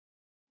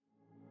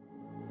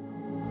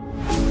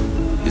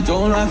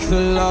Don't like the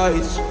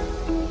lights,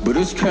 but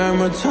it's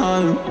camera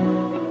time.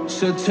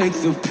 Said take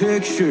the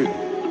picture,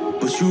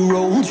 but you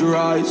rolled your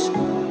eyes.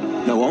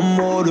 Now I'm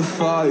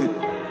mortified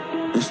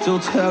and still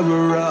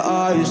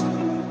terrorized.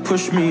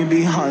 Push me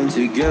behind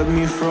to get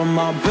me from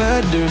my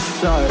better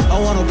side. I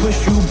wanna push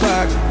you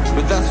back,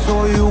 but that's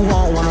all you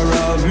want. Wanna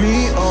wrap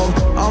me up,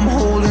 I'm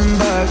holding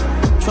back.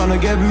 Tryna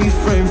get me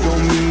framed, throw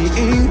me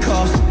in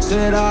cuffs.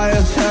 Said I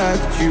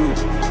attacked you,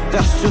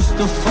 that's just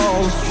a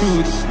false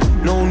truth.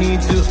 No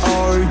need to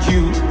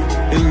argue,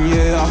 and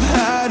yeah, I've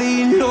had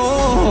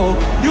enough.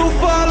 You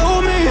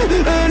follow me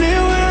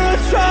anywhere I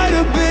try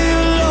to be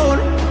alone,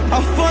 I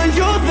find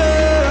you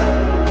there.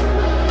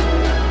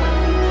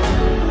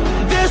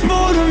 There's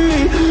more to me,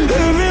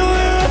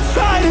 everywhere I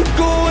try to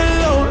go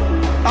alone,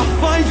 I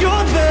find you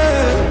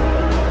there.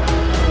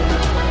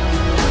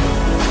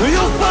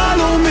 You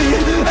follow me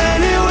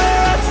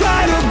anywhere I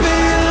try to be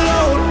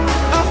alone,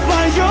 I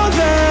find you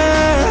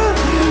there.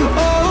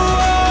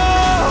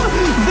 Oh,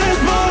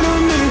 there's more to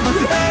me,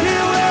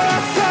 anywhere I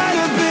try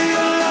to be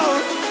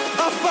alone,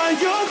 I find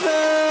you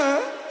there,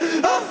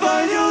 I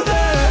find you there.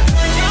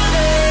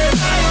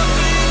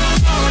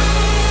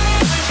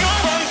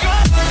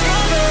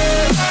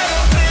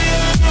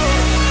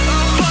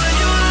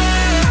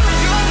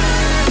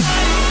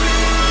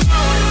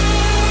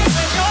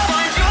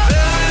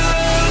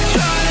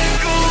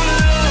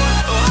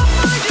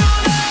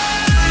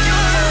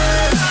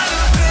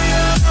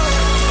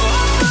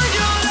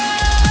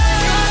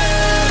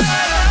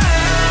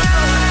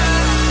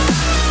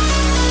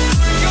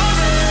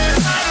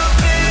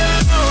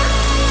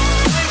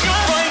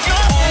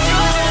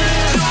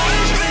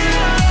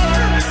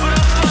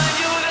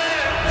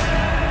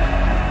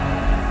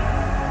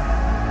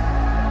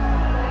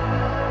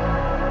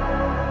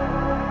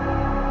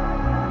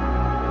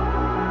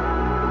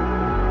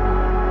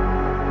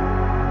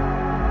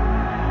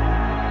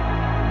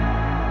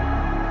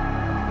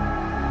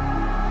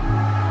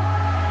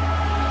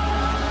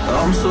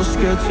 I'm so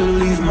scared to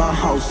leave my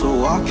house, so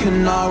I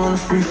cannot run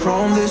free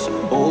from this.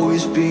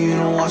 Always being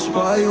watched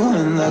by you,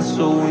 and that's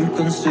so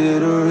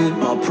inconsiderate.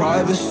 My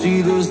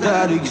privacy, does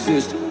that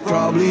exist?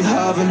 Probably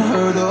haven't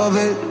heard of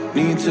it.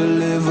 Need to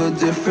live a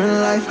different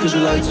life, cause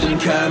lights and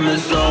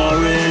cameras are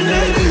in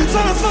it.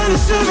 Trying to find a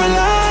silver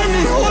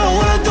lining, all I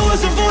wanna do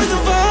is avoid the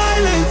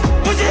violence.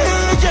 But you're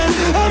here again,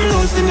 I'm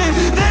losing it.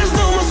 There's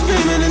no more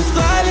screaming in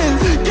silence.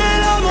 Get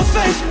out my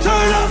face,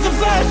 turn off the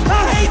flash.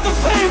 I hate the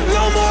fame,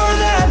 no more of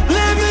that.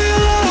 Live me